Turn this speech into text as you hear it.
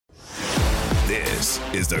This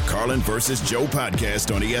is the Carlin versus Joe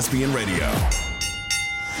podcast on ESPN Radio.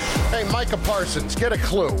 Hey, Micah Parsons, get a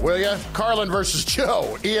clue, will you? Carlin versus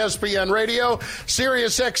Joe, ESPN Radio,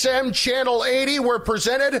 Sirius XM, Channel 80. We're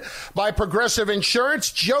presented by Progressive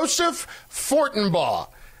Insurance. Joseph Fortenbaugh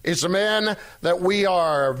is the man that we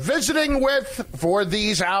are visiting with for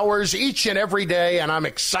these hours each and every day, and I'm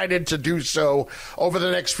excited to do so over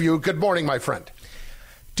the next few. Good morning, my friend.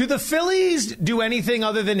 Do the Phillies do anything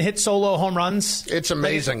other than hit solo home runs? It's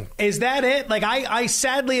amazing. Is that it? Like, I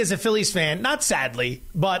sadly, as a Phillies fan, not sadly,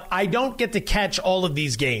 but I don't get to catch all of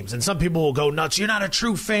these games. And some people will go nuts. You're not a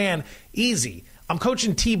true fan. Easy. I'm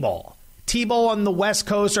coaching T-ball. T-ball on the West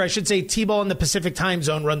Coast, or I should say T-ball in the Pacific time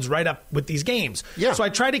zone, runs right up with these games. Yeah. So I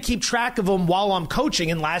try to keep track of them while I'm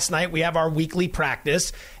coaching. And last night we have our weekly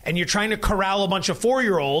practice, and you're trying to corral a bunch of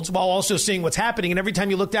 4-year-olds while also seeing what's happening. And every time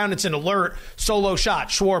you look down, it's an alert: solo shot,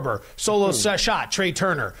 Schwarber; solo shot, Trey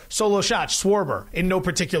Turner; solo shot, Schwarber, in no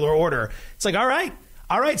particular order. It's like, all right,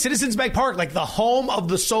 Citizens Bank Park, like the home of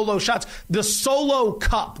the solo shots. The Solo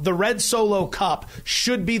Cup, the red Solo Cup,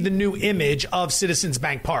 should be the new image of Citizens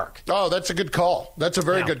Bank Park. Oh, that's a good call. That's a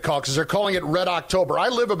very good call, because they're calling it Red October. I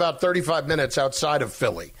live about 35 minutes outside of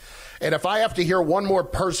Philly. And if I have to hear one more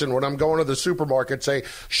person when I'm going to the supermarket say,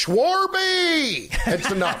 Schwarby, it's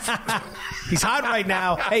enough. He's hot right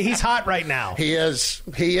now. Hey, he's hot right now. He is.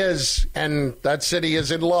 And that city is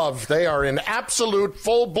in love. They are in absolute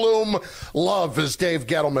full bloom love, as Dave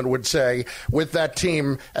Gettleman would say, with that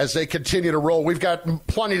team as they continue to roll. We've got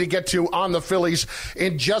plenty to get to on the Phillies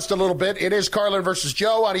in just a little bit. It is Carlin versus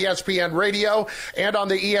Joe on ESPN Radio and on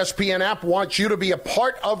the ESPN app. Want you to be a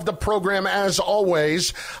part of the program, as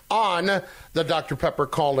always, on the Dr. Pepper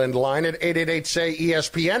call-in line at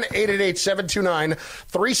 888-SAY-ESPN,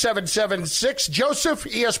 888-729-3776. Joseph,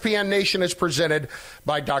 ESPN Nation is presented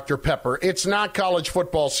by Dr. Pepper. It's not college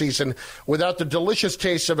football season without the delicious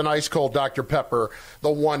taste of an ice-cold Dr. Pepper, the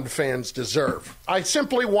one fans deserve. I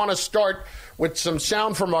simply want to start with some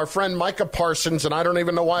sound from our friend Micah Parsons, and I don't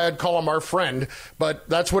even know why I'd call him our friend, but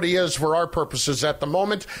that's what he is for our purposes at the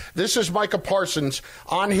moment. This is Micah Parsons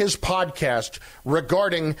on his podcast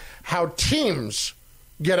regarding how teams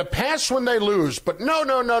get a pass when they lose, but no,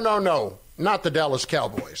 not the Dallas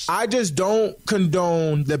Cowboys. I just don't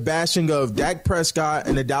condone the bashing of Dak Prescott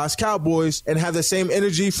and the Dallas Cowboys and have the same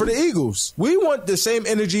energy for the Eagles. We want the same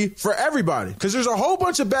energy for everybody, because there's a whole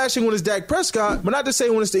bunch of bashing when it's Dak Prescott, but not the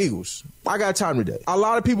same when it's the Eagles. I got time today. A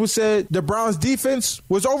lot of people said the Browns defense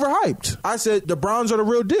was overhyped. I said the Browns are the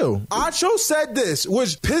real deal. Acho said this,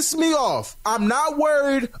 which pissed me off. I'm not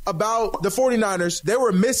worried about the 49ers. They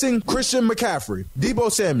were missing Christian McCaffrey,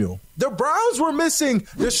 Deebo Samuel. The Browns were missing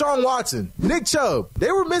Deshaun Watson, Nick Chubb.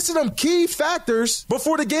 They were missing them key factors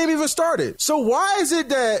before the game even started. So why is it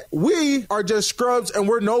that we are just scrubs and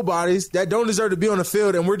we're nobodies that don't deserve to be on the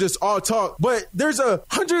field and we're just all talk? But there's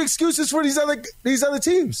 100 excuses for these other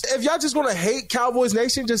teams. If y'all just want to hate Cowboys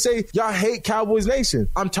Nation, just say y'all hate Cowboys Nation.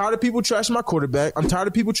 I'm tired of people trashing my quarterback. I'm tired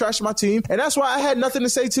of people trashing my team. And that's why I had nothing to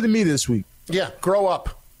say to the media this week. Yeah, grow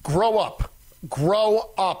up.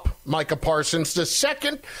 Grow up, Micah Parsons. The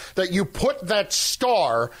second that you put that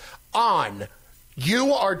star on,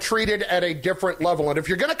 you are treated at a different level. And if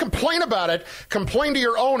you're going to complain about it, complain to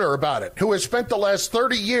your owner about it, who has spent the last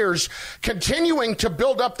 30 years continuing to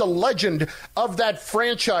build up the legend of that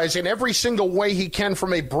franchise in every single way he can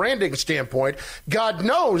from a branding standpoint. God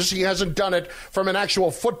knows he hasn't done it from an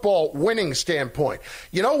actual football winning standpoint.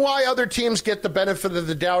 You know why other teams get the benefit of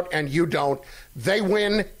the doubt and you don't? They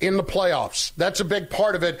win in the playoffs. That's a big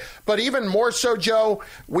part of it. But even more so, Joe,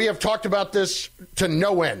 we have talked about this to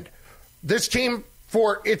no end. This team,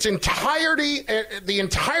 for its entirety, the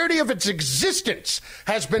entirety of its existence,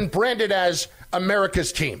 has been branded as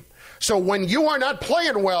America's team. So when you are not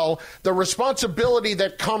playing well, the responsibility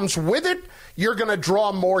that comes with it, you're going to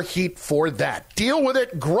draw more heat for that. Deal with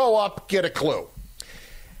it, grow up, get a clue.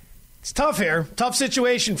 It's tough here. Tough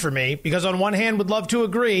situation for me, because on one hand, would love to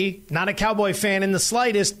agree, not a Cowboy fan in the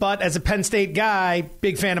slightest, but as a Penn State guy,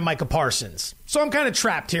 big fan of Micah Parsons. So I'm kind of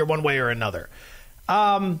trapped here one way or another.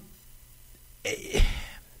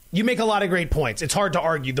 You make a lot of great points. It's hard to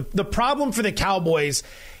argue. The problem for the Cowboys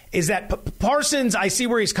is that Parsons, I see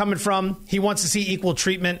where he's coming from. He wants to see equal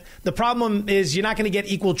treatment. The problem is you're not going to get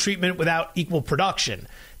equal treatment without equal production.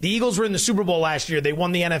 The Eagles were in the Super Bowl last year. They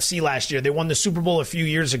won the NFC last year. They won the Super Bowl a few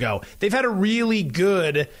years ago. They've had a really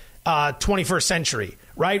good 21st century,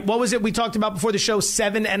 right? What was it we talked about before the show?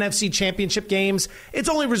 7 NFC championship games. It's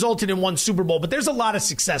only resulted in 1 Super Bowl, but there's a lot of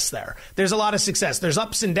success there. There's a lot of success. There's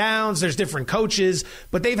ups and downs. There's different coaches,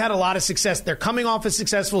 but they've had a lot of success. They're coming off a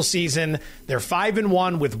successful season. They're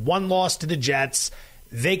 5-1 with 1 loss to the Jets.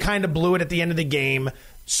 They kind of blew it at the end of the game.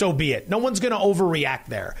 So be it. No one's going to overreact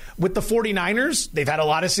there. With the 49ers, they've had a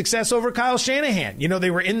lot of success over Kyle Shanahan.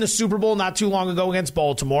 They were in the Super Bowl not too long ago against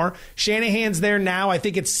Baltimore. Shanahan's there now. I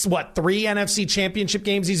think it's, 3 NFC championship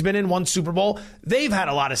games he's been in, 1 Super Bowl. They've had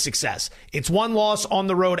a lot of success. It's 1 loss on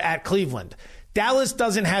the road at Cleveland. Dallas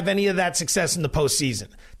doesn't have any of that success in the postseason.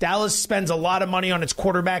 Dallas spends a lot of money on its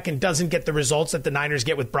quarterback and doesn't get the results that the Niners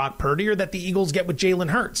get with Brock Purdy or that the Eagles get with Jalen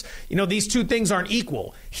Hurts. These two things aren't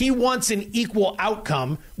equal. He wants an equal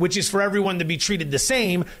outcome, which is for everyone to be treated the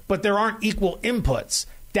same, but there aren't equal inputs.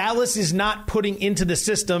 Dallas is not putting into the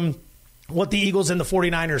system what the Eagles and the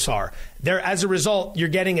 49ers are. As a result, you're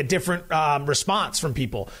getting a different response from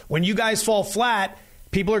people. When you guys fall flat,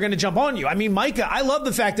 people are going to jump on you. I mean, Micah, I love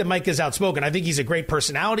the fact that Micah's outspoken. I think he's a great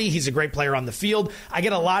personality. He's a great player on the field. I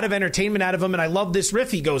get a lot of entertainment out of him, and I love this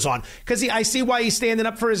riff he goes on because I see why he's standing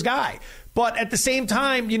up for his guy. But at the same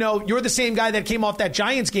time, you're the same guy that came off that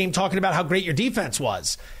Giants game talking about how great your defense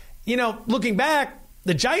was. Looking back,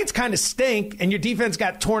 the Giants kind of stink, and your defense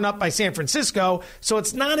got torn up by San Francisco, so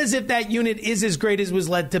it's not as if that unit is as great as was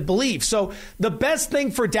led to believe. So the best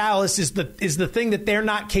thing for Dallas is the thing that they're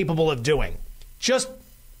not capable of doing. Just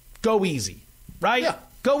go easy, right? Yeah.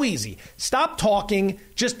 Go easy. Stop talking.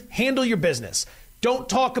 Just handle your business. Don't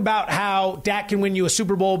talk about how Dak can win you a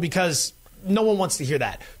Super Bowl because no one wants to hear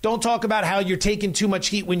that. Don't talk about how you're taking too much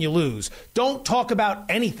heat when you lose. Don't talk about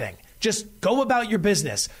anything. Just go about your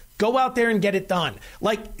business. Go out there and get it done.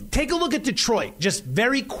 Take a look at Detroit, just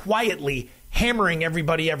very quietly hammering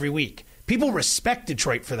everybody every week. People respect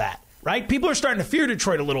Detroit for that. Right? People are starting to fear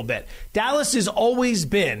Detroit a little bit. Dallas has always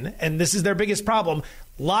been, and this is their biggest problem,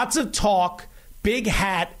 lots of talk, big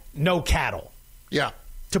hat, no cattle. Yeah.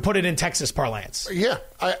 To put it in Texas parlance. Yeah.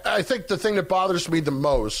 I think the thing that bothers me the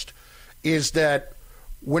most is that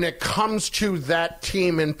when it comes to that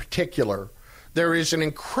team in particular, there is an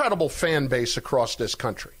incredible fan base across this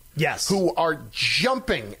country. Yes. Who are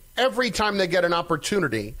jumping every time they get an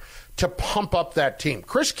opportunity to pump up that team.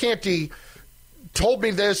 Chris Canty told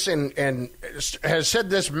me this and has said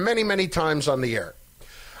this many, many times on the air.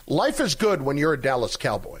 Life is good when you're a Dallas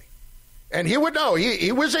Cowboy. And he would know.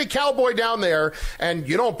 He was a Cowboy down there, and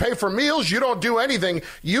you don't pay for meals. You don't do anything.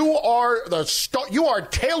 You are you are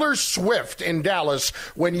Taylor Swift in Dallas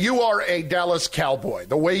when you are a Dallas Cowboy,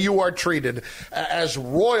 the way you are treated as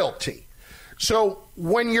royalty. So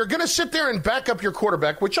when you're going to sit there and back up your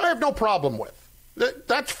quarterback, which I have no problem with,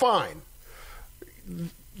 that's fine.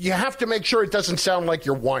 You have to make sure it doesn't sound like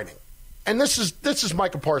you're whining. And this is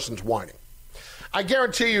Micah Parsons whining. I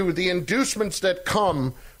guarantee you the inducements that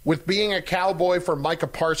come with being a Cowboy for Micah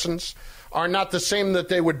Parsons are not the same that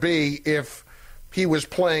they would be if he was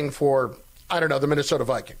playing for, the Minnesota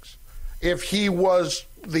Vikings. If he was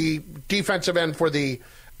the defensive end for the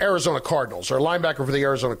Arizona Cardinals or linebacker for the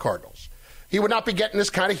Arizona Cardinals. He would not be getting this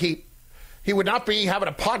kind of heat. He would not be having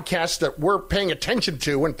a podcast that we're paying attention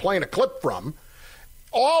to and playing a clip from.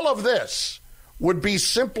 All of this would be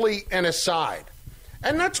simply an aside.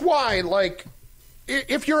 And that's why,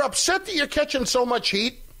 if you're upset that you're catching so much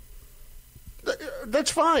heat,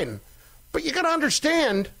 that's fine. But you got to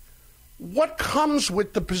understand what comes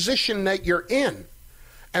with the position that you're in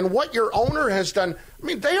and what your owner has done. I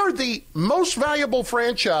mean, they are the most valuable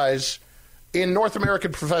franchise in North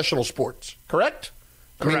American professional sports, correct?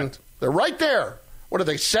 Correct. I mean, they're right there. What are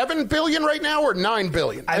they, $7 billion right now or $9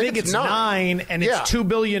 billion? I think it's $9, and it's $2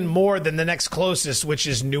 billion more than the next closest, which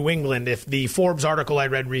is New England, if the Forbes article I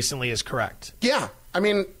read recently is correct. Yeah. I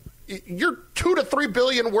mean, you're $2 to $3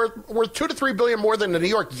 billion worth $2 to $3 billion more than the New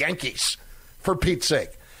York Yankees, for Pete's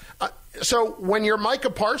sake. So when you're Micah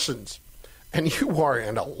Parsons, and you are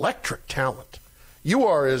an electric talent, you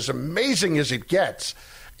are as amazing as it gets,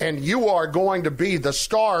 and you are going to be the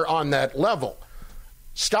star on that level.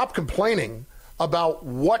 Stop complaining about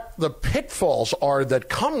what the pitfalls are that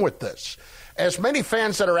come with this. As many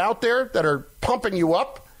fans that are out there that are pumping you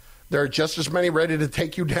up, there are just as many ready to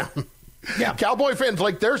take you down. Yeah. Cowboy fans,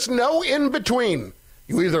 there's no in between.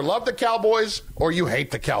 You either love the Cowboys or you hate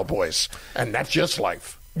the Cowboys, and that's just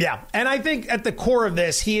life. Yeah, and I think at the core of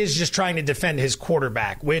this, he is just trying to defend his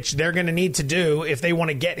quarterback, which they're going to need to do if they want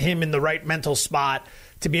to get him in the right mental spot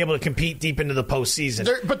to be able to compete deep into the postseason.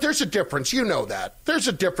 But there's a difference. You know that. There's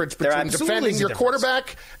a difference between defending your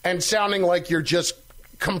quarterback and sounding like you're just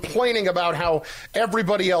complaining about how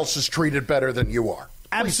everybody else is treated better than you are.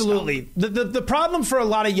 Absolutely. The problem for a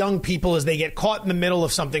lot of young people is they get caught in the middle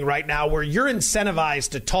of something right now where you're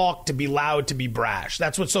incentivized to talk, to be loud, to be brash.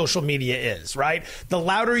 That's what social media is, right? The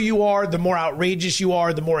louder you are, the more outrageous you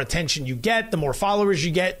are, the more attention you get, the more followers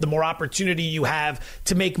you get, the more opportunity you have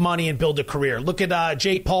to make money and build a career. Look at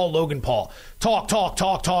Jake Paul, Logan Paul. Talk.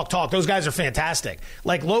 Those guys are fantastic.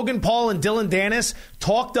 Like Logan Paul and Dylan Dennis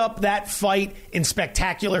talked up that fight in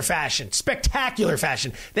spectacular fashion.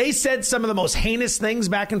 They said some of the most heinous things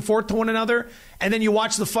back and forth to one another, and then you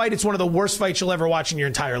watch the fight. It's one of the worst fights you'll ever watch in your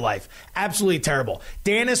entire life. Absolutely terrible.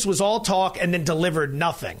 Dennis was all talk and then delivered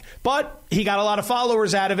nothing. But he got a lot of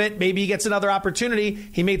followers out of it. Maybe he gets another opportunity.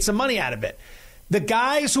 He made some money out of it. The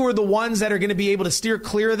guys who are the ones that are going to be able to steer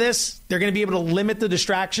clear of this, they're going to be able to limit the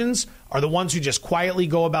distractions, are the ones who just quietly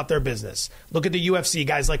go about their business. Look at the UFC,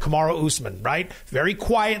 guys like Kamaru Usman, right? Very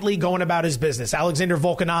quietly going about his business. Alexander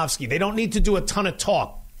Volkanovski, they don't need to do a ton of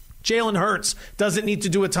talk. Jalen Hurts doesn't need to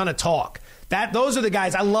do a ton of talk. Those are the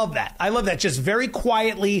guys. I love that. Just very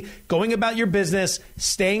quietly going about your business,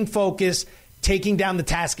 staying focused, taking down the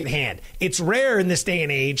task at hand. It's rare in this day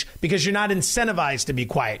and age because you're not incentivized to be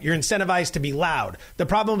quiet. You're incentivized to be loud. The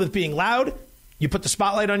problem with being loud, you put the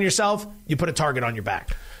spotlight on yourself, you put a target on your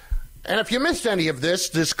back. And if you missed any of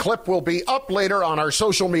this clip will be up later on our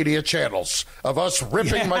social media channels of us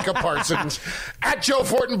ripping Micah Parsons at Joe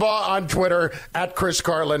Fortenbaugh on Twitter, at Chris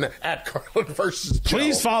Carlin, at Carlin versus Joe.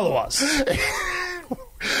 Please follow us.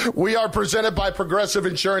 We are presented by Progressive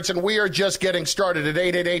Insurance, and we are just getting started at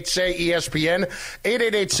 888-SAY-ESPN,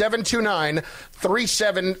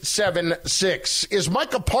 888-729-3776. Is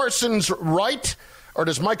Micah Parsons right? Or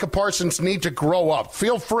does Micah Parsons need to grow up?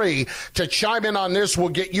 Feel free to chime in on this. We'll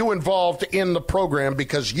get you involved in the program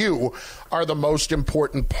because you are the most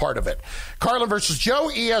important part of it. Carlin versus Joe,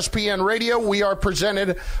 ESPN Radio. We are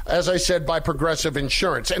presented, as I said, by Progressive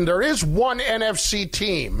Insurance. And there is one NFC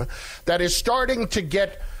team that is starting to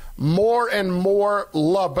get more and more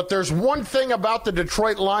love. But there's one thing about the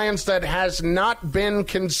Detroit Lions that has not been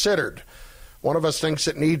considered. One of us thinks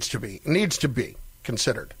it needs to be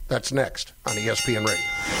considered. That's next on ESPN Radio.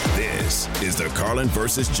 This is the Carlin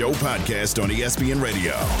versus Joe podcast on ESPN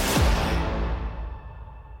Radio.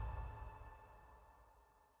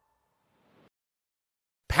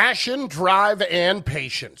 Passion, drive, and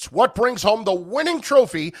patience. What brings home the winning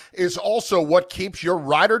trophy is also what keeps your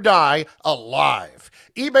ride or die alive.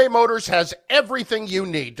 eBay Motors has everything you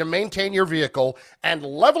need to maintain your vehicle and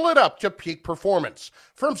level it up to peak performance.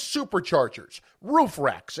 From superchargers, roof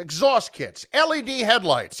racks, exhaust kits, LED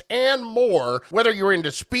headlights, and more. Whether you're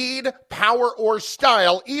into speed, power, or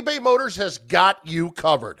style, eBay Motors has got you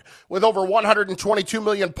covered. With over 122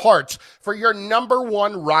 million parts for your number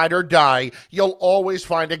one ride or die, you'll always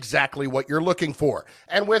find exactly what you're looking for.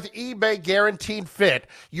 And with eBay Guaranteed Fit,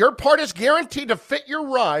 your part is guaranteed to fit your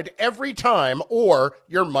ride every time or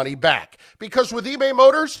your money back. Because with eBay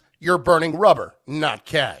Motors, you're burning rubber, not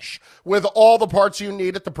cash. With all the parts you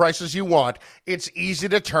need at the prices you want, it's easy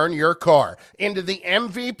to turn your car into the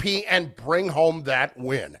MVP and bring home that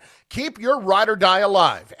win. Keep your ride or die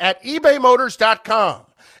alive at ebaymotors.com.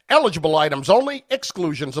 Eligible items only.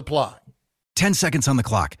 Exclusions apply. 10 seconds on the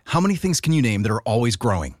clock. How many things can you name that are always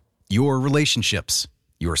growing? Your relationships,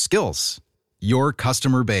 your skills, your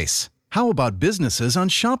customer base. How about businesses on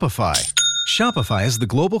Shopify? Shopify is the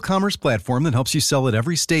global commerce platform that helps you sell at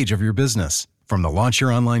every stage of your business. From the launch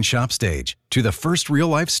your online shop stage, to the first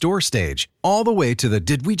real-life store stage, all the way to the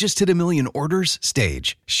did we just hit a million orders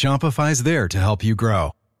stage. Shopify's there to help you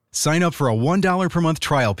grow. Sign up for a $1 per month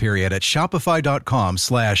trial period at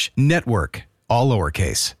shopify.com/network, all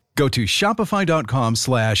lowercase. Go to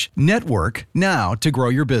shopify.com/network now to grow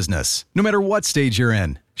your business, no matter what stage you're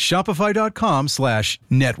in.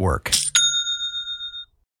 Shopify.com/network.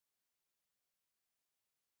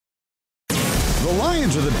 The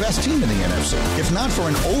Lions are the best team in the NFC. If not for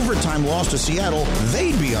an overtime loss to Seattle,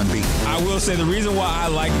 they'd be unbeaten. I will say the reason why I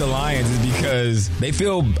like the Lions is because they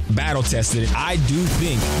feel battle-tested. I do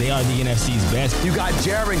think they are the NFC's best. You got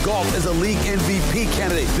Jared Goff as a league MVP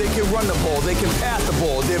candidate. They can run the ball. They can pass the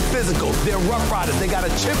ball. They're physical. They're rough riders. They got a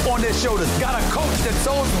chip on their shoulders. Got a coach that's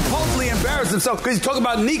so supposedly embarrassed himself because he's talking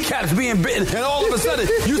about kneecaps being bitten. And all of a sudden,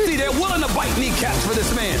 you see they're willing to bite kneecaps for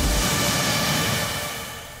this man.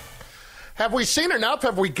 Have we seen enough?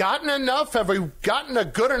 Have we gotten enough? Have we gotten a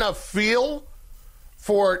good enough feel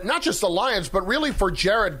for not just the Lions, but really for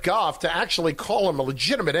Jared Goff to actually call him a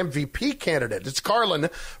legitimate MVP candidate? It's Carlin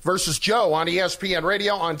versus Joe on ESPN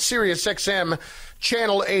Radio on Sirius XM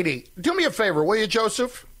Channel 80. Do me a favor, will you,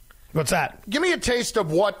 Joseph? What's that? Give me a taste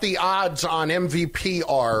of what the odds on MVP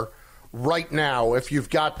are right now, if you've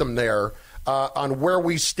got them there. on where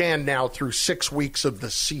we stand now through 6 weeks of the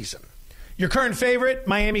season. Your current favorite,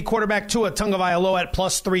 Miami quarterback Tua Tagovailoa at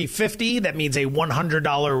plus 350. That means a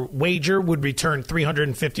 $100 wager would return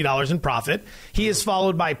 $350 in profit. He is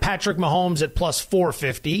followed by Patrick Mahomes at plus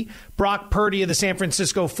 450. Brock Purdy of the San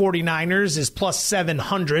Francisco 49ers is plus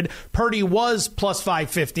 700. Purdy was plus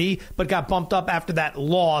 550, but got bumped up after that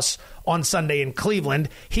loss on Sunday in Cleveland.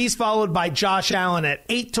 He's followed by Josh Allen at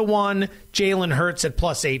 8-1, Jalen Hurts at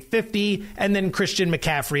plus 850, and then Christian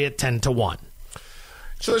McCaffrey at 10-1.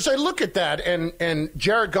 So as I look at that, and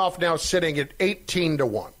Jared Goff now sitting at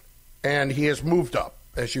 18-1, and he has moved up,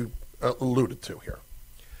 as you alluded to here.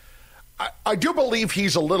 I do believe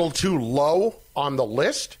he's a little too low on the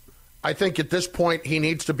list. I think at this point he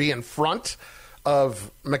needs to be in front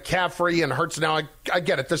of McCaffrey and Hurts. Now, I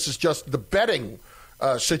get it. This is just the betting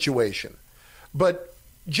situation. But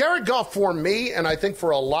Jared Goff, for me, and I think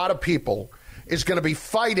for a lot of people, is going to be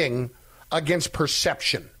fighting against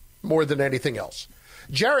perception more than anything else.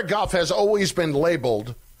 Jared Goff has always been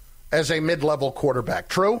labeled as a mid-level quarterback.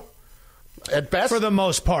 True? At best? For the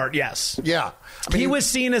most part, yes. Yeah. I mean, he was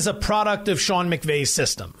seen as a product of Sean McVay's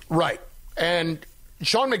system. Right. And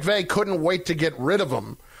Sean McVay couldn't wait to get rid of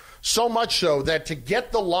him, so much so that to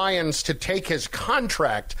get the Lions to take his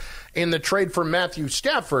contract in the trade for Matthew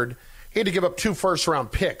Stafford, he had to give up 2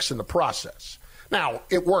 first-round picks in the process. Now,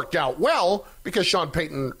 it worked out well because Sean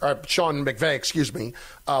McVay,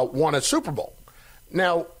 won a Super Bowl.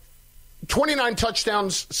 Now, 29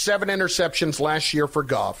 touchdowns, 7 interceptions last year for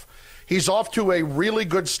Goff. He's off to a really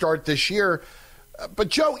good start this year. But,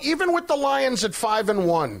 Joe, even with the Lions at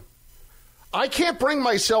 5-1, I can't bring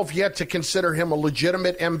myself yet to consider him a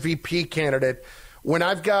legitimate MVP candidate when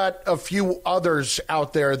I've got a few others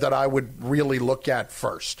out there that I would really look at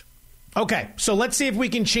first. Okay, so let's see if we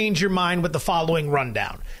can change your mind with the following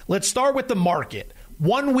rundown. Let's start with the market.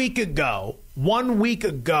 1 week ago,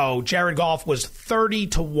 Jared Goff was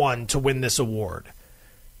 30-1 to win this award.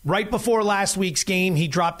 Right before last week's game, he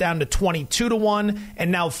dropped down to 22-1,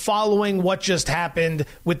 and now following what just happened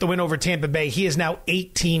with the win over Tampa Bay, he is now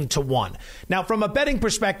 18-1. Now, from a betting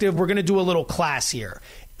perspective, we're going to do a little class here.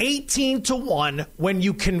 18-1, when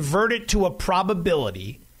you convert it to a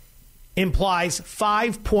probability, implies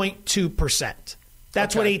 5.2%.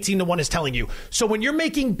 That's what 18-1 is telling you. So when you're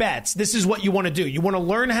making bets, this is what you want to do. You want to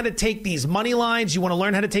learn how to take these money lines, you want to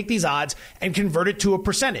learn how to take these odds and convert it to a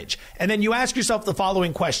percentage. And then you ask yourself the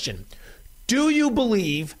following question. Do you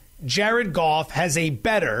believe Jared Goff has a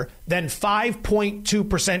better than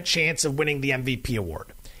 5.2% chance of winning the MVP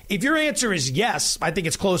award? If your answer is yes, I think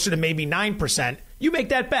it's closer to maybe 9%, you make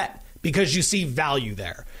that bet because you see value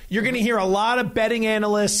there. You're going to hear a lot of betting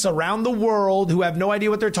analysts around the world who have no idea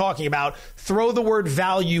what they're talking about throw the word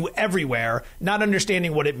value everywhere, not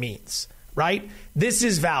understanding what it means, right? This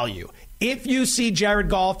is value. If you see Jared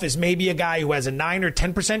Goff as maybe a guy who has a 9 or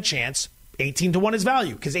 10% chance, 18-1 is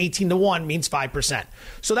value because 18-1 means 5%.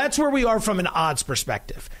 So that's where we are from an odds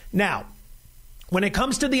perspective. Now, when it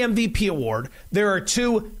comes to the MVP award, there are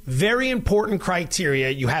 2 very important criteria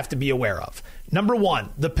you have to be aware of. Number 1,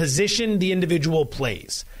 the position the individual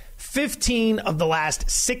plays. 15 of the last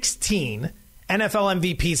 16 NFL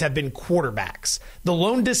MVPs have been quarterbacks. The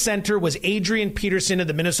lone dissenter was Adrian Peterson of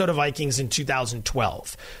the Minnesota Vikings in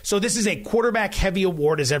 2012. So this is a quarterback-heavy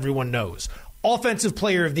award, as everyone knows. Offensive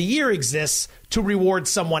Player of the Year exists to reward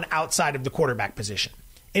someone outside of the quarterback position.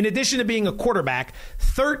 In addition to being a quarterback,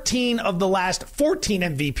 13 of the last 14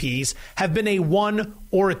 MVPs have been a 1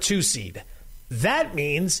 or a 2 seed. That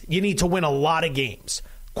means you need to win a lot of games.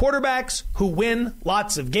 Quarterbacks who win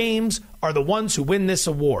lots of games are the ones who win this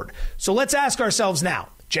award. So let's ask ourselves now,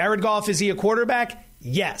 Jared Goff, is he a quarterback?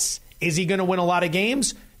 Yes. Is he going to win a lot of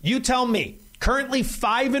games? You tell me. Currently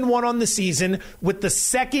 5-1 on the season with the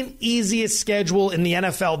second easiest schedule in the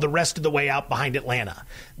NFL the rest of the way out behind Atlanta.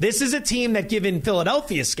 This is a team that, given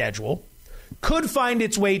Philadelphia's schedule, could find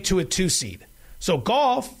its way to a 2 seed. So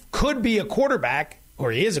Goff could be a quarterback,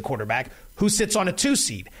 or he is a quarterback, who sits on a 2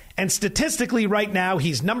 seed. And statistically right now,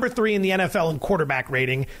 he's number 3 in the NFL in quarterback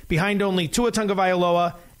rating, behind only Tua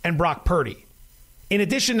Tagovailoa and Brock Purdy. In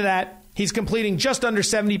addition to that, he's completing just under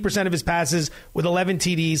 70% of his passes with 11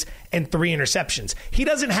 TDs and 3 interceptions. He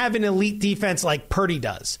doesn't have an elite defense like Purdy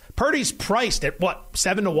does. Purdy's priced at,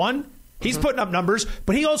 7-1? He's putting up numbers,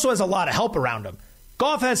 but he also has a lot of help around him.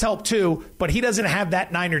 Goff has help too, but he doesn't have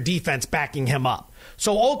that Niner defense backing him up.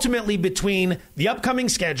 So ultimately, between the upcoming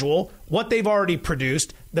schedule, what they've already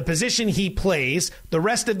produced, the position he plays, the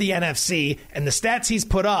rest of the NFC, and the stats he's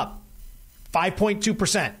put up,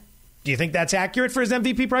 5.2%. Do you think that's accurate for his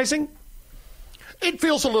MVP pricing? It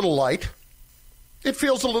feels a little light.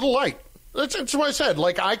 That's what I said.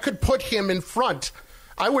 Like, I could put him in front.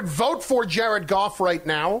 I would vote for Jared Goff right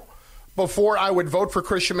now before I would vote for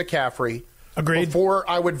Christian McCaffrey. Agreed. Before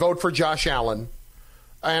I would vote for Josh Allen.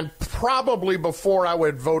 And probably before I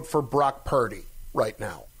would vote for Brock Purdy right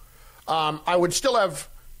now. I would still have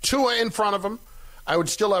Tua in front of him. I would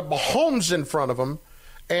still have Mahomes in front of him.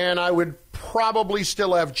 And I would probably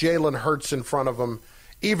still have Jalen Hurts in front of him,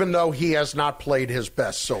 even though he has not played his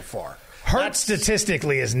best so far. Hurts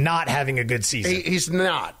statistically is not having a good season. He's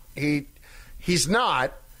not. He's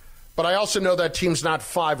not. But I also know that team's not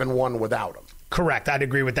 5-1 without him. Correct. I'd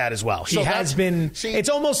agree with that as well. He So has been. It's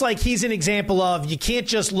almost like he's an example of you can't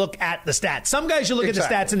just look at the stats. Some guys you look at the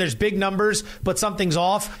stats and there's big numbers, but something's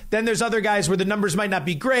off. Then there's other guys where the numbers might not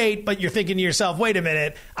be great, but you're thinking to yourself, wait a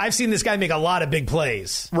minute, I've seen this guy make a lot of big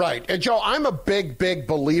plays. Right. And Joe, I'm a big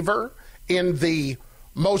believer in the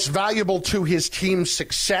most valuable to his team's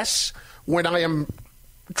success when I am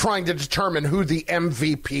trying to determine who the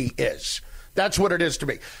MVP is. That's what it is to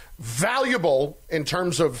me. Valuable in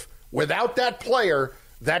terms of without that player,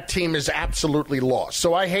 that team is absolutely lost.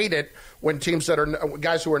 So I hate it when teams that are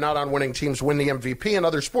guys who are not on winning teams win the MVP in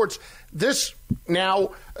other sports. This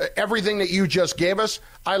now, everything that you just gave us,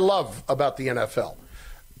 I love about the NFL.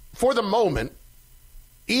 For the moment,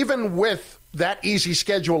 even with that easy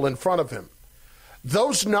schedule in front of him,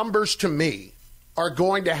 those numbers to me are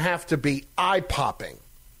going to have to be eye-popping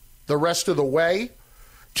the rest of the way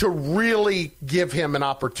to really give him an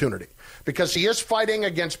opportunity. Because he is fighting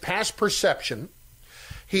against past perception.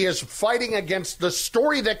 He is fighting against the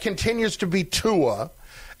story that continues to be Tua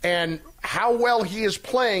and how well he is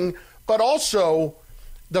playing, but also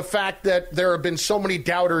the fact that there have been so many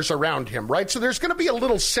doubters around him, right? So there's going to be a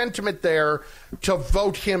little sentiment there to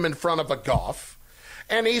vote him in front of a Goff.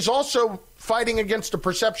 And he's also fighting against the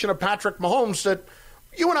perception of Patrick Mahomes that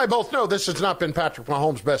you and I both know this has not been Patrick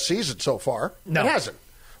Mahomes' best season so far. No. It hasn't.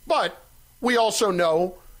 But we also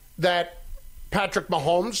know that Patrick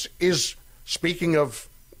Mahomes is, speaking of,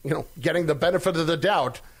 getting the benefit of the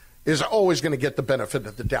doubt, is always going to get the benefit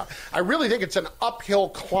of the doubt. I really think it's an uphill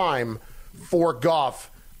climb for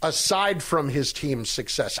Goff, aside from his team's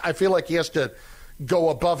success. I feel like he has to go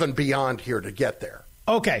above and beyond here to get there.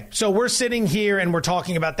 Okay, so we're sitting here and we're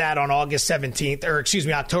talking about that on October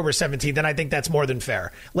 17th, and I think that's more than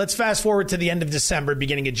fair. Let's fast forward to the end of December,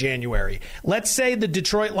 beginning of January. Let's say the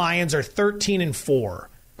Detroit Lions are 13-4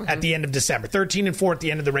 at the end of December, 13-4 at the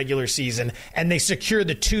end of the regular season, and they secure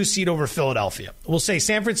the 2 seed over Philadelphia. We'll say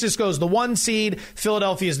San Francisco is the 1 seed,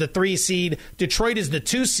 Philadelphia is the 3 seed, Detroit is the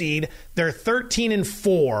 2 seed. They're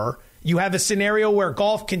 13-4. You have a scenario where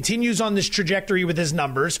Goff continues on this trajectory with his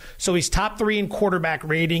numbers, so he's top 3 in quarterback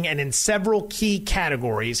rating and in several key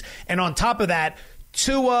categories. And on top of that,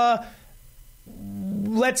 Tua,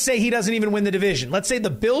 let's say he doesn't even win the division. Let's say the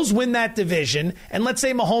Bills win that division, and let's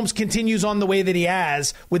say Mahomes continues on the way that he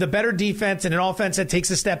has with a better defense and an offense that takes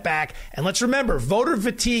a step back. And let's remember, voter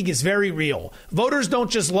fatigue is very real. Voters don't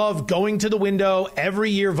just love going to the window every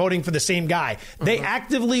year voting for the same guy. They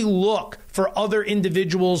actively look for other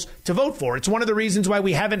individuals to vote for. It's one of the reasons why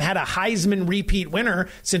we haven't had a Heisman repeat winner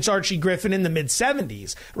since Archie Griffin in the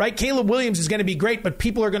mid-'70s, right? Caleb Williams is going to be great, but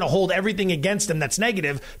people are going to hold everything against him that's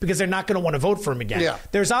negative because they're not going to want to vote for him again. Yeah.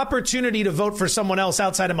 There's opportunity to vote for someone else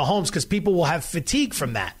outside of Mahomes because people will have fatigue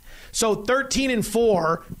from that. So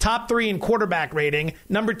 13-4, top 3 in quarterback rating,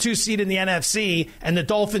 number 2 seed in the NFC, and the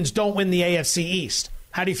Dolphins don't win the AFC East.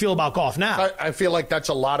 How do you feel about Goff now? I feel like that's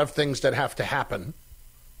a lot of things that have to happen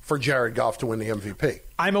for Jared Goff to win the MVP.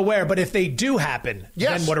 I'm aware, but if they do happen,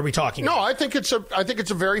 then what are we talking about? No, I think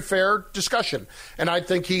it's a very fair discussion, and I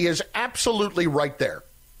think he is absolutely right there.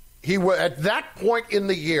 He will, at that point in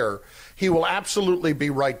the year, he will absolutely be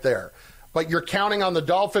right there. But you're counting on the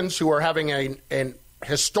Dolphins, who are having an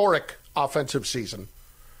historic offensive season,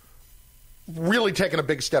 really taking a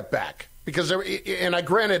big step back. Because, and I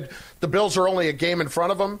granted, the Bills are only a game in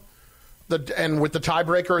front of them. And with the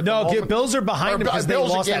tiebreaker at the moment, Bills are behind them because they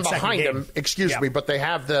lost that second game. Excuse me, but they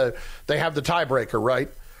have the tiebreaker, right?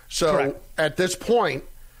 So Correct. At this point,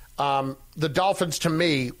 the Dolphins, to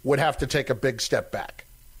me, would have to take a big step back.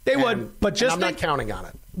 They would, but I'm not counting on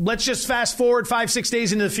it. Let's just fast forward 5-6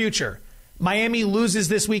 days into the future. Miami loses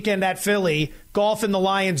this weekend at Philly. Goff and the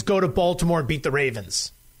Lions go to Baltimore and beat the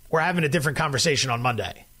Ravens. We're having a different conversation on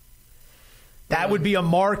Monday. That would be a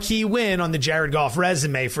marquee win on the Jared Goff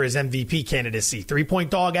resume for his MVP candidacy. 3-point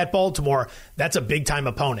dog at Baltimore. That's a big-time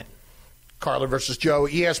opponent. Carlin versus Joe,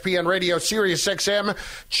 ESPN Radio, Sirius XM,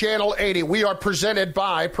 Channel 80. We are presented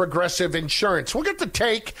by Progressive Insurance. We'll get the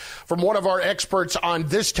take from one of our experts on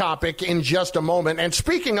this topic in just a moment. And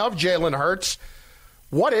speaking of Jalen Hurts,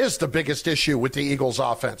 What is the biggest issue with the Eagles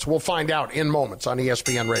offense? We'll find out in moments on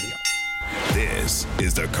ESPN Radio. This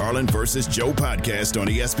is the Carlin versus Joe podcast on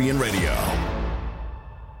ESPN Radio.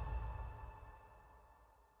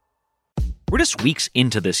 We're just weeks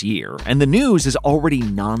into this year, and the news is already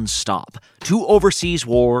nonstop. 2 overseas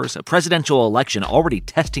wars, a presidential election already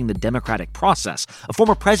testing the democratic process, a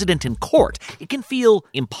former president in court. It can feel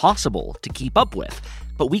impossible to keep up with,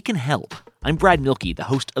 but we can help. I'm Brad Milkey, the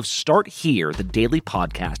host of Start Here, the daily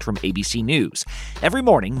podcast from ABC News. Every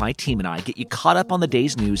morning, my team and I get you caught up on the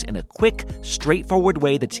day's news in a quick, straightforward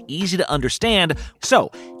way that's easy to understand. So,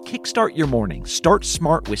 kickstart your morning. Start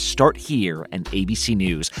smart with Start Here and ABC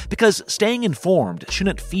News, because staying informed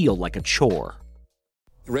shouldn't feel like a chore.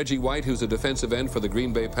 Reggie White, who's a defensive end for the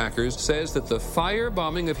Green Bay Packers, says that the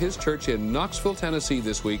firebombing of his church in Knoxville, Tennessee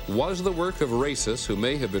this week was the work of racists who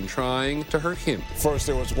may have been trying to hurt him. First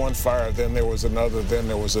there was one fire, then there was another, then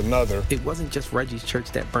there was another. It wasn't just Reggie's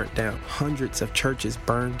church that burnt down. Hundreds of churches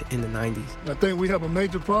burned in the 90s. I think we have a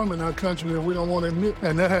major problem in our country that we don't want to admit,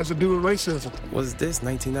 and that has to do with racism. Was this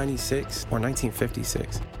 1996 or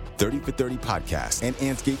 1956? 30 for 30 podcast and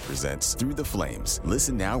Anscape presents Through the Flames.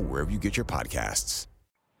 Listen now wherever you get your podcasts.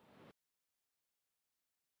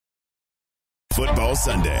 Football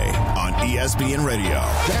Sunday on ESPN Radio.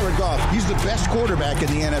 Jared Goff, he's the best quarterback in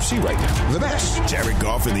the NFC right now. The best. Jared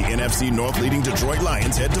Goff and the NFC North leading Detroit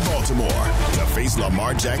Lions head to Baltimore to face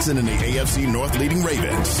Lamar Jackson and the AFC North leading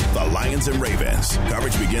Ravens. The Lions and Ravens.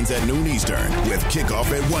 Coverage begins at noon Eastern with kickoff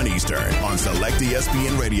at 1 Eastern on select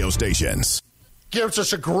ESPN radio stations. Gives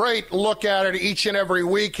us a great look at it each and every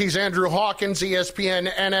week. He's Andrew Hawkins, ESPN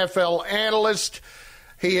NFL analyst.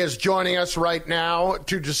 He is joining us right now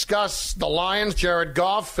to discuss the Lions, Jared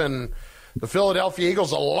Goff, and the Philadelphia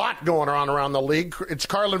Eagles. A lot going on around the league. It's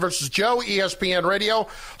Carlin versus Joe, ESPN Radio.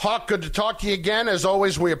 Hawk, good to talk to you again. As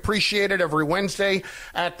always, we appreciate it every Wednesday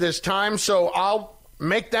at this time. So I'll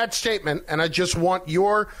make that statement, and I just want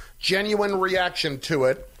your genuine reaction to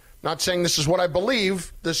it. Not saying this is what I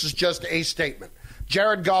believe. This is just a statement.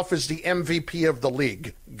 Jared Goff is the MVP of the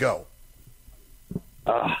league. Go.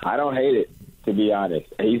 I don't hate it, to be honest.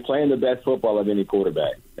 He's playing the best football of any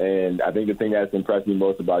quarterback. And I think the thing that's impressed me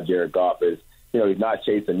most about Jared Goff is, he's not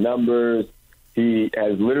chasing numbers. He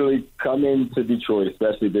has literally come into Detroit,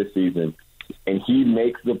 especially this season, and he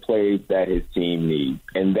makes the plays that his team needs.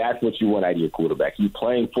 And that's what you want out of your quarterback. He's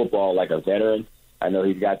playing football like a veteran. I know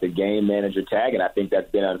he's got the game manager tag, and I think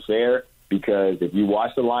that's been unfair because if you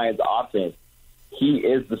watch the Lions offense, he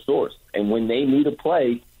is the source. And when they need a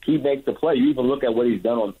play, he makes the play. You even look at what he's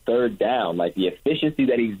done on third down, like the efficiency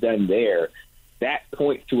that he's done there, that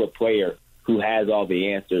points to a player who has all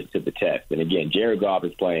the answers to the test. And again, Jared Goff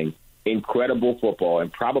is playing incredible football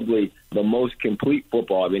and probably the most complete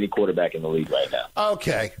football of any quarterback in the league right now.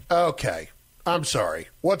 Okay. I'm sorry.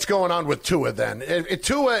 What's going on with Tua then? If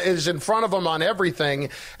Tua is in front of him on everything,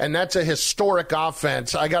 and that's a historic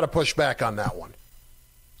offense, I got to push back on that one.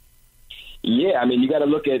 Yeah, I mean, you got to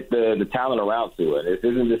look at the talent around Tua. This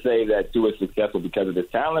isn't to say that Tua is successful because of his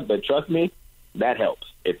talent, but trust me, that helps.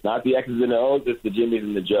 It's not the X's and the O's, it's the Jimmys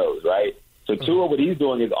and the Joes, right? So Tua, what he's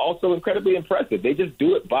doing is also incredibly impressive. They just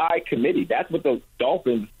do it by committee. That's what the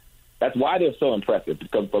Dolphins, that's why they're so impressive.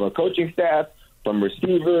 Because from a coaching staff, from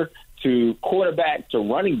receiver to quarterback to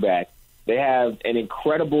running back, they have an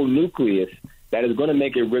incredible nucleus that is going to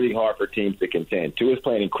make it really hard for teams to contend. Tua's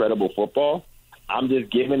playing incredible football. I'm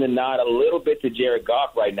just giving the nod a little bit to Jared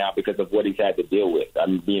Goff right now because of what he's had to deal with.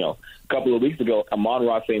 A couple of weeks ago,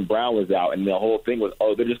 Amon-Ra St. Brown was out, and the whole thing was,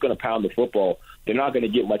 they're just going to pound the football. They're not going to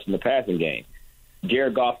get much in the passing game.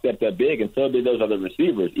 Jared Goff stepped up big, and so did those other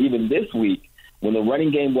receivers. Even this week, when the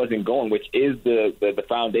running game wasn't going, which is the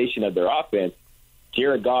foundation of their offense,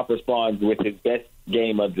 Jared Goff responds with his best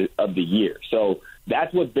game of the year. So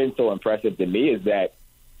that's what's been so impressive to me is that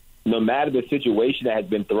no matter the situation that has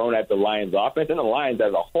been thrown at the Lions offense and the Lions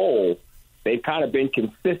as a whole, they've kind of been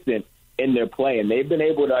consistent in their play. And they've been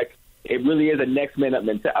able to, it really is a next man up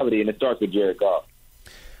mentality, and it starts with Jared Goff.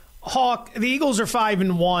 Hawk, the Eagles are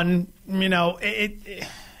 5-1.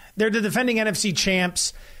 They're the defending NFC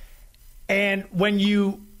champs. And when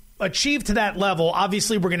you achieve to that level,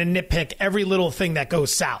 obviously we're going to nitpick every little thing that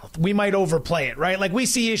goes south. We might overplay it, right? Like we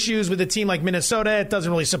see issues with a team like Minnesota. It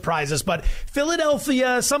doesn't really surprise us. But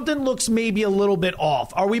Philadelphia, something looks maybe a little bit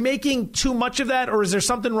off. Are we making too much of that, or is there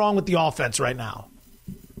something wrong with the offense right now?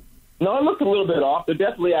 No, it looks a little bit off. They're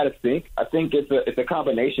definitely out of sync. I think it's a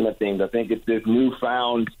combination of things. I think it's this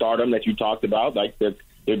newfound stardom that you talked about. Like they're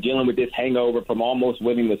dealing with this hangover from almost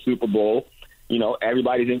winning the Super Bowl.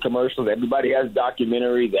 everybody's in commercials. Everybody has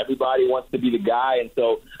documentaries. Everybody wants to be the guy. And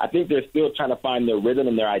so I think they're still trying to find their rhythm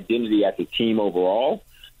and their identity as a team overall.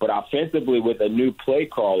 But offensively, with a new play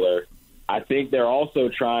caller, I think they're also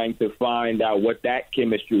trying to find out what that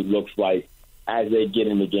chemistry looks like as they get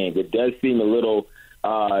in the game. It does seem a little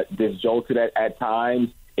disjolted at times.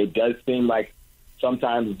 It does seem like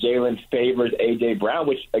sometimes Jalen favors A.J. Brown,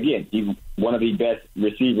 which, again, he's one of the best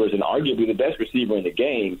receivers and arguably the best receiver in the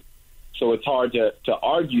game. So it's hard to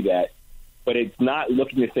argue that. But it's not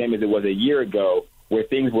looking the same as it was a year ago where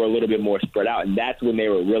things were a little bit more spread out, and that's when they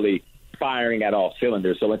were really firing at all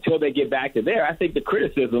cylinders. So until they get back to there, I think the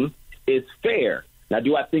criticism is fair. Now,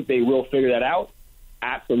 do I think they will figure that out?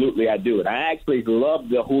 Absolutely, I do. And I actually love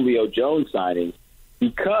the Julio Jones signing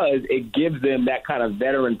because it gives them that kind of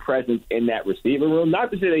veteran presence in that receiver room.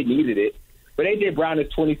 Not to say they needed it, but A.J. Brown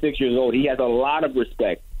is 26 years old. He has a lot of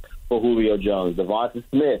respect for Julio Jones, Devonta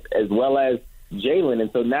Smith, as well as Jalen.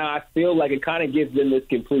 And so now I feel like it kind of gives them this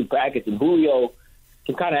complete package. And Julio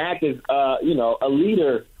can kind of act as, a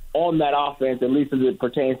leader on that offense, at least as it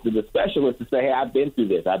pertains to the specialists, to say, hey, I've been through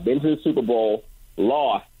this. I've been to the Super Bowl,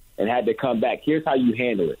 lost, and had to come back. Here's how you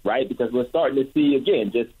handle it, right? Because we're starting to see,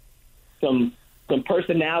 again, just some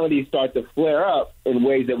personalities start to flare up in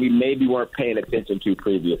ways that we maybe weren't paying attention to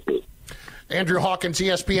previously. Andrew Hawkins,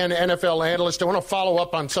 ESPN NFL analyst. I want to follow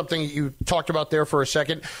up on something you talked about there for a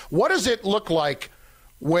second. What does it look like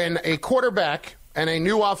when a quarterback and a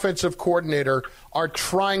new offensive coordinator are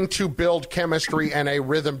trying to build chemistry and a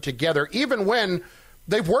rhythm together, even when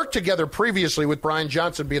they've worked together previously with Brian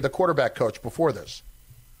Johnson being the quarterback coach before this?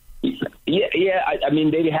 Yeah. I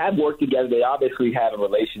mean, they have worked together. They obviously have a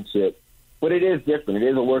relationship. But it is different. It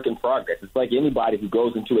is a work in progress. It's like anybody who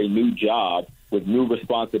goes into a new job with new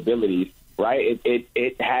responsibilities, right?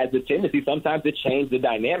 It has a tendency sometimes to change the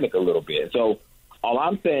dynamic a little bit. So all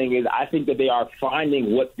I'm saying is I think that they are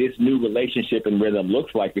finding what this new relationship and rhythm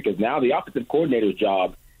looks like, because now the offensive coordinator's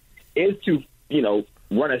job is to,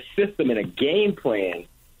 run a system and a game plan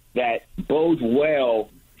that bodes well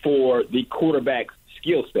for the quarterback's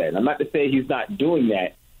skill set. I'm not to say he's not doing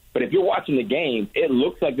that, but if you're watching the game, it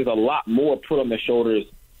looks like there's a lot more put on the shoulders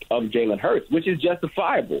of Jalen Hurts, which is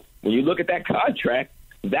justifiable. When you look at that contract,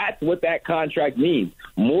 that's what that contract means.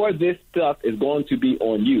 More of this stuff is going to be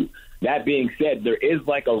on you. That being said, there is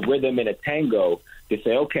like a rhythm and a tango to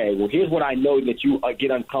say, okay, well, here's what I know that you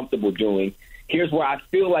get uncomfortable doing. Here's where I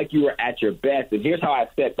feel like you are at your best, and here's how I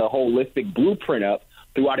set the holistic blueprint up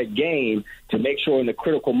throughout a game to make sure in the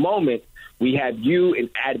critical moments we have you in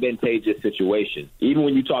advantageous situations. Even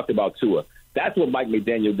when you talked about Tua, that's what Mike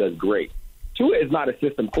McDaniel does great. Tua is not a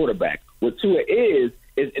system quarterback. What Tua is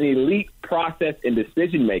an elite process and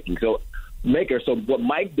decision-making. So what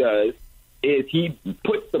Mike does is he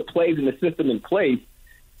puts the plays in the system in place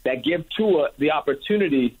that give Tua the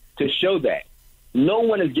opportunity to show that. No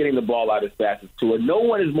one is getting the ball out as fast as Tua. No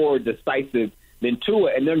one is more decisive than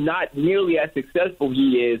Tua, and they're not nearly as successful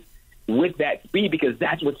he is with that speed, because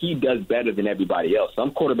that's what he does better than everybody else.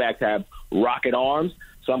 Some quarterbacks have rocket arms.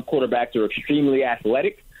 Some quarterbacks are extremely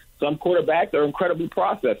athletic. Some quarterbacks are incredible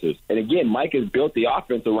processors. And again, Mike has built the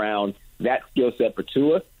offense around that skill set for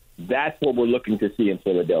Tua. That's what we're looking to see in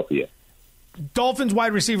Philadelphia. Dolphins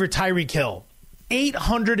wide receiver Tyreek Hill,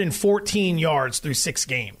 814 yards through 6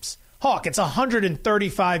 games. Hawk, it's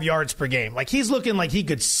 135 yards per game. Like, he's looking like he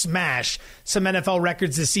could smash some NFL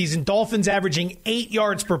records this season. Dolphins averaging 8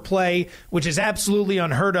 yards per play, which is absolutely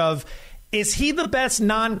unheard of. Is he the best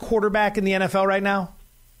non-quarterback in the NFL right now?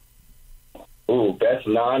 Ooh, best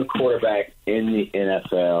non-quarterback in the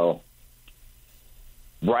NFL.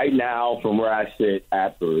 Right now, from where I sit,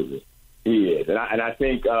 absolutely. He is. And I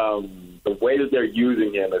think the way that they're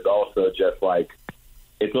using him is also just like,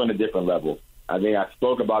 it's on a different level. I think I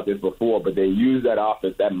spoke about this before, but they use that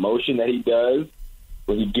offense, that motion that he does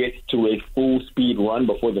when he gets to a full speed run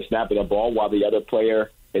before the snap of the ball while the other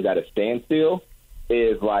player is at a standstill,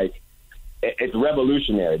 is like, it's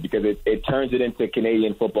revolutionary, because it turns it into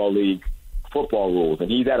Canadian Football League football rules. And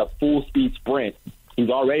he's at a full speed sprint. He's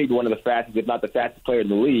already one of the fastest, if not the fastest player in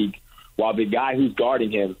the league, while the guy who's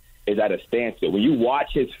guarding him is at a standstill. When you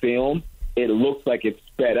watch his film, it looks like it's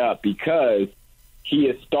sped up because he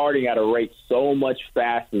is starting at a rate so much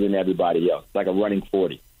faster than everybody else, like a running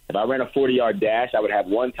 40. If I ran a 40-yard dash, I would have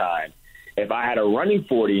one time. If I had a running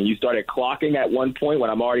 40 and you started clocking at one point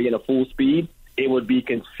when I'm already in a full speed, it would be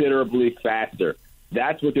considerably faster.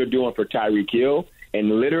 That's what they're doing for Tyreek Hill,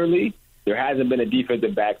 and literally there hasn't been a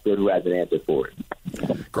defensive backfield who has an answer for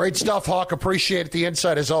it. Great stuff, Hawk. Appreciate the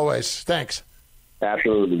insight as always. Thanks.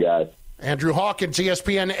 Absolutely, guys. Andrew Hawkins,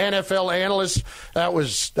 ESPN NFL analyst. That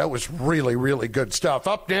was really, really good stuff.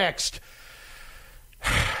 Up next,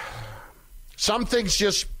 Some things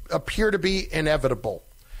just appear to be inevitable,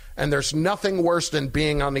 and there's nothing worse than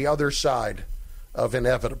being on the other side of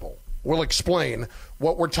inevitable. We'll explain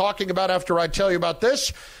what we're talking about after I tell you about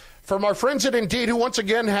this from our friends at Indeed, who once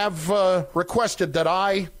again have requested that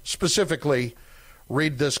I specifically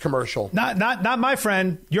read this commercial. Not my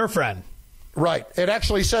friend, your friend. Right. It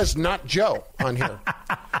actually says not Joe on here.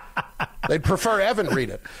 They'd prefer Evan read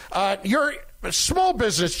it. Your small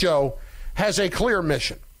business, Joe, has a clear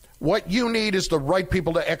mission. What you need is the right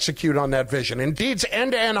people to execute on that vision. Indeed's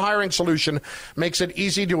end-to-end hiring solution makes it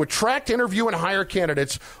easy to attract, interview, and hire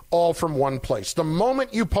candidates all from one place. The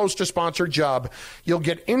moment you post a sponsored job, you'll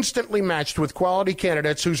get instantly matched with quality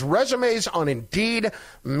candidates whose resumes on Indeed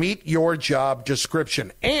meet your job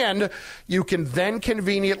description. And you can then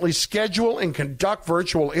conveniently schedule and conduct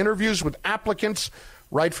virtual interviews with applicants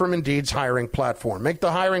right from Indeed's hiring platform. Make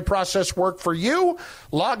the hiring process work for you.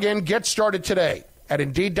 Log in, get started today at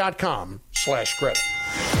Indeed.com/credit.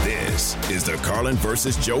 This is the Carlin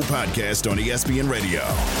versus Joe podcast on ESPN Radio.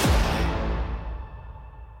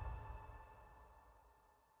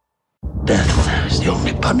 Death is the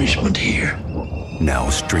only punishment here. Now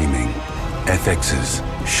streaming, FX's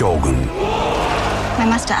Shogun. My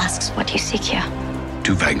master asks, what do you seek here?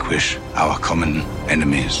 To vanquish our common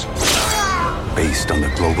enemies. Based on the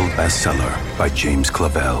global bestseller by James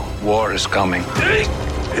Clavell. War is coming.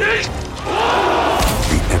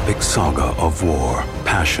 The epic saga of war,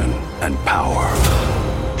 passion, and power.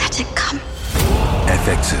 Let it come.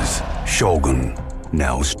 FX's Shogun,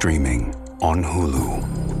 now streaming on Hulu.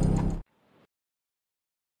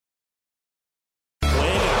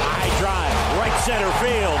 High drive, right center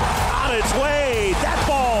field, on its way. That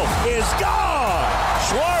ball is gone.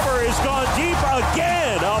 Schwarber has gone deep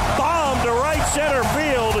again. A bomb to right center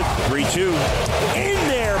field. 3-2 in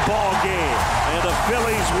their ball game, and the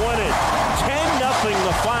Phillies win it. 10-0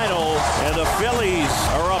 the final, and the Phillies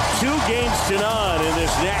are up 2-0 in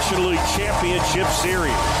this National League Championship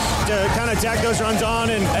Series. To kind of tack those runs on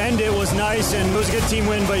and end it was nice, and it was a good team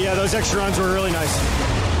win, but yeah, those extra runs were really nice.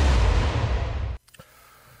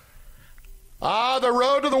 The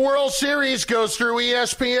road to the World Series goes through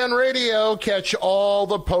ESPN Radio. Catch all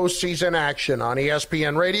the postseason action on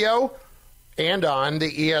ESPN Radio and on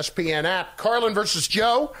the ESPN app. Carlin versus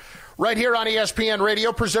Joe, right here on ESPN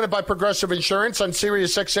Radio, presented by Progressive Insurance on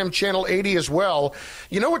Sirius XM Channel 80 as well.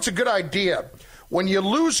 You know what's a good idea? When you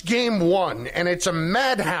lose game one and it's a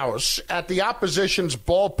madhouse at the opposition's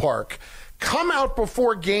ballpark, come out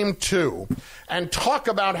before game two and talk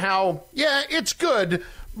about how, yeah, it's good,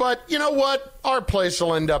 but you know what? Our place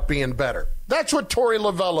will end up being better. That's what Torey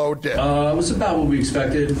Lovello did. It was about what we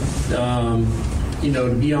expected.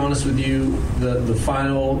 To be honest with you, the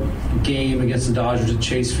final game against the Dodgers at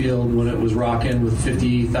Chase Field, when it was rocking with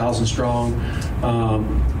 50,000 strong,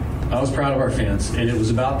 I was proud of our fans, and it was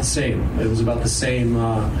about the same. It was about the same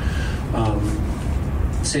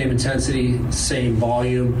intensity, same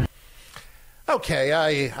volume. Okay,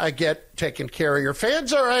 I get taking care of your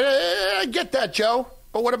fans. All right, I get that, Joe.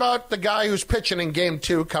 But what about the guy who's pitching in game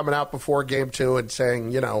two, coming out before game two and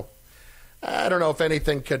saying, I don't know if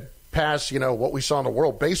anything could pass, what we saw in the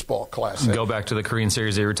World Baseball Classic. Go back to the Korean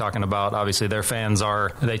series that you were talking about. Obviously, their fans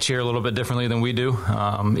they cheer a little bit differently than we do.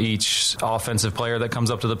 Each offensive player that comes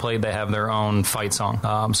up to the plate, they have their own fight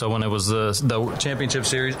song. So when it was the championship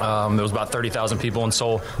series, there was about 30,000 people in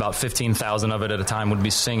Seoul. About 15,000 of it at a time would be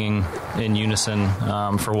singing in unison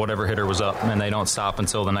for whatever hitter was up, and they don't stop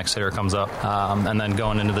until the next hitter comes up. And then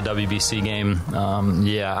going into the WBC game,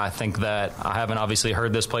 I think that I haven't obviously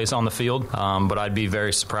heard this place on the field, but I'd be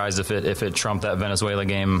very surprised if it trumped that Venezuela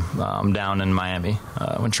game down in Miami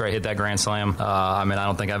when Trey hit that grand slam. I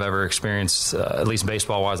don't think I've ever experienced, at least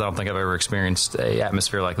baseball-wise, I don't think I've ever experienced a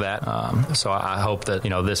atmosphere like that. So I hope that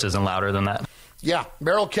this isn't louder than that. Yeah,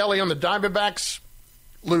 Merrill Kelly on the Diamondbacks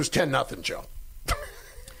lose 10-0, Joe.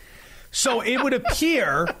 So it would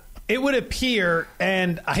appear,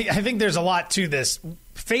 and I think there's a lot to this.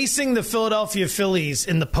 Facing the Philadelphia Phillies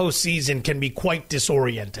in the postseason can be quite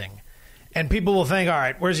disorienting. And people will think, all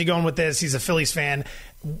right, where's he going with this? He's a Phillies fan.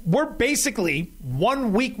 We're basically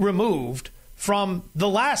 1 week removed from the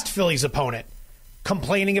last Phillies opponent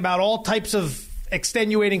complaining about all types of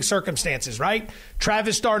extenuating circumstances, right?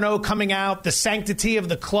 Travis d'Arnaud coming out, the sanctity of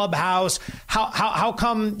the clubhouse. How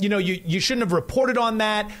come, you shouldn't have reported on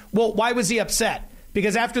that? Well, why was he upset?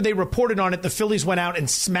 Because after they reported on it, the Phillies went out and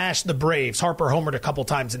smashed the Braves. Harper homered a couple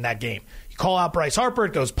times in that game. You call out Bryce Harper,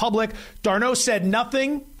 it goes public. d'Arnaud said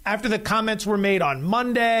nothing after the comments were made on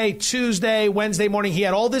Monday, Tuesday, Wednesday morning. He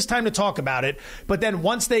had all this time to talk about it. But then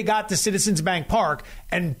once they got to Citizens Bank Park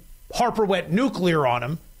and Harper went nuclear on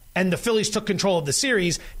him and the Phillies took control of the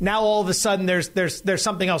series, now all of a sudden there's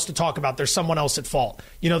something else to talk about. There's someone else at fault.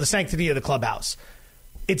 The sanctity of the clubhouse.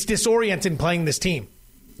 It's disorienting playing this team.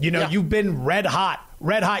 You've been red hot.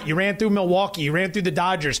 You ran through Milwaukee. You ran through the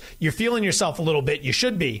Dodgers. You're feeling yourself a little bit. You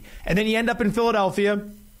should be. And then you end up in Philadelphia.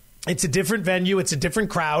 It's a different venue. It's a different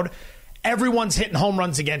crowd. Everyone's hitting home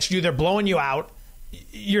runs against you. They're blowing you out.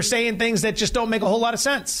 You're saying things that just don't make a whole lot of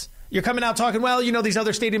sense. You're coming out talking, these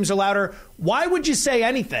other stadiums are louder. Why would you say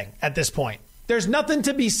anything at this point? There's nothing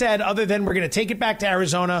to be said other than we're going to take it back to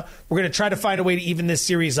Arizona. We're going to try to find a way to even this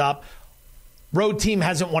series up. Road team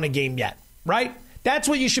hasn't won a game yet, right? That's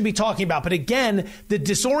what you should be talking about. But again, the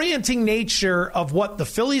disorienting nature of what the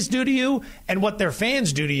Phillies do to you and what their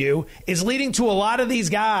fans do to you is leading to a lot of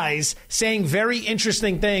these guys saying very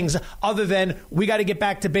interesting things other than we got to get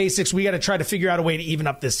back to basics. We got to try to figure out a way to even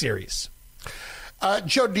up this series.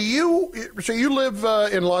 Joe, you live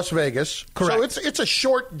in Las Vegas. Correct. So it's a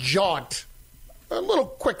short jaunt, a little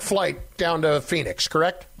quick flight down to Phoenix,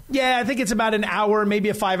 correct? Yeah, I think it's about an hour, maybe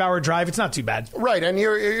a 5-hour drive. It's not too bad. Right, and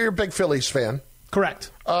you're a big Phillies fan.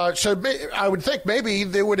 Correct. So I would think maybe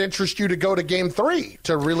they would interest you to go to Game 3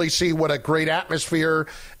 to really see what a great atmosphere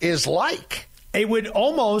is like. It would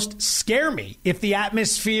almost scare me if the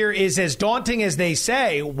atmosphere is as daunting as they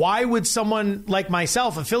say. Why would someone like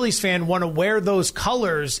myself, a Phillies fan, want to wear those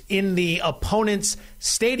colors in the opponent's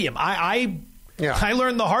stadium? I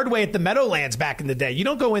learned the hard way at the Meadowlands back in the day. You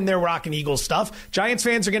don't go in there rocking Eagles stuff. Giants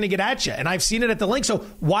fans are going to get at you, and I've seen it at the Link. So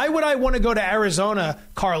why would I want to go to Arizona,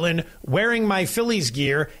 Carlin, wearing my Phillies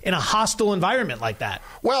gear in a hostile environment like that?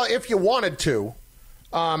 Well, if you wanted to,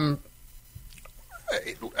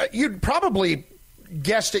 you'd probably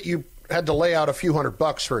guess that you had to lay out a few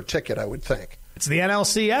 $100 for a ticket, I would think. It's the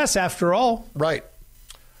NLCS, after all. Right.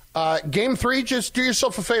 Game 3, just do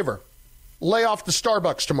yourself a favor. Lay off the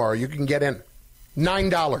Starbucks tomorrow. You can get in.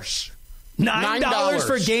 $9. $9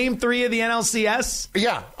 for Game 3 of the NLCS?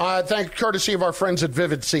 Yeah, courtesy of our friends at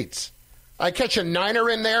Vivid Seats. I catch a niner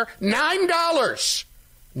in there, $9.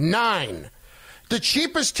 $9. The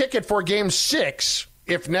cheapest ticket for Game 6,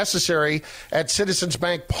 if necessary, at Citizens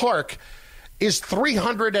Bank Park is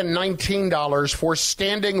 $319 for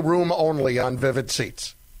standing room only on Vivid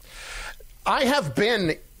Seats. I have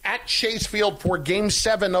been at Chase Field for Game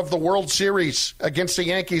 7 of the World Series against the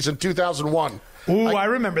Yankees in 2001. Ooh, I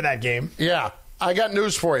remember that game. Yeah, I got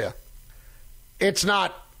news for you. It's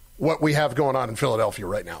not what we have going on in Philadelphia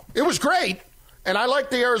right now. It was great, and I like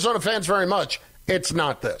the Arizona fans very much. It's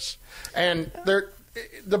not this. And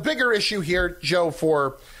the bigger issue here, Joe,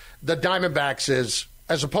 for the Diamondbacks is,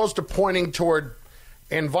 as opposed to pointing toward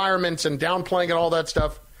environments and downplaying and all that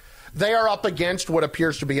stuff, they are up against what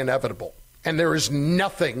appears to be inevitable. And there is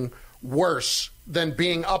nothing worse than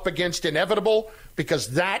being up against inevitable,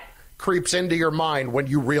 because that creeps into your mind when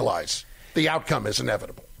you realize the outcome is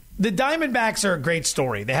inevitable. The Diamondbacks are a great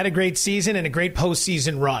story. They had a great season and a great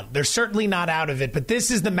postseason run. They're certainly not out of it, but this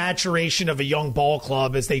is the maturation of a young ball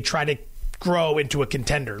club as they try to grow into a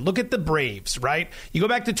contender. Look at the Braves, right? You go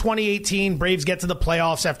back to 2018, Braves get to the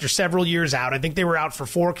playoffs after several years out. I think they were out for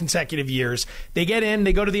 4 consecutive years. They get in,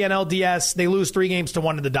 they go to the NLDS, they lose 3-1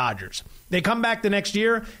 to the Dodgers. They come back the next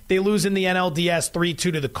year, they lose in the NLDS 3-2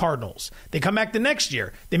 to the Cardinals. They come back the next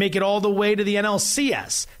year, they make it all the way to the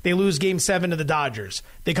NLCS. They lose Game 7 to the Dodgers.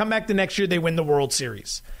 They come back the next year, they win the World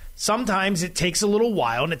Series. Sometimes it takes a little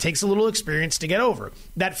while and it takes a little experience to get over.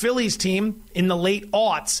 That Phillies team in the late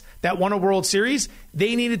aughts that won a World Series,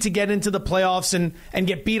 they needed to get into the playoffs and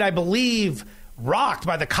get beat, I believe, rocked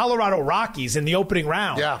by the Colorado Rockies in the opening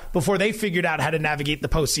round before they figured out how to navigate the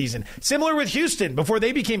postseason. Similar with Houston before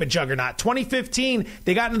they became a juggernaut. 2015,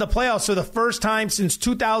 they got into the playoffs for the first time since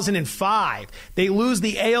 2005. They lose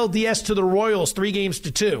the ALDS to the Royals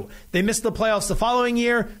 3-2. They miss the playoffs the following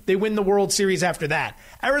year. They win the World Series after that.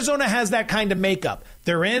 Arizona has that kind of makeup.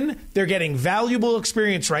 They're in, they're getting valuable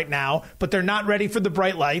experience right now, but they're not ready for the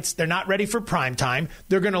bright lights. They're not ready for prime time.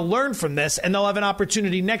 They're going to learn from this, and they'll have an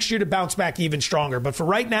opportunity next year to bounce back even stronger. But for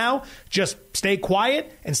right now, just stay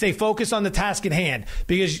quiet and stay focused on the task at hand,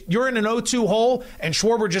 because you're in an 0-2 hole, and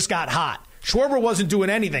Schwarber just got hot. Schwarber wasn't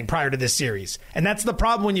doing anything prior to this series, and that's the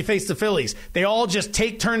problem when you face the Phillies. They all just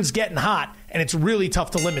take turns getting hot, and it's really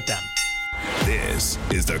tough to limit them. This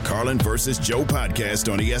is the Carlin versus Joe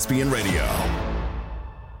podcast on ESPN Radio.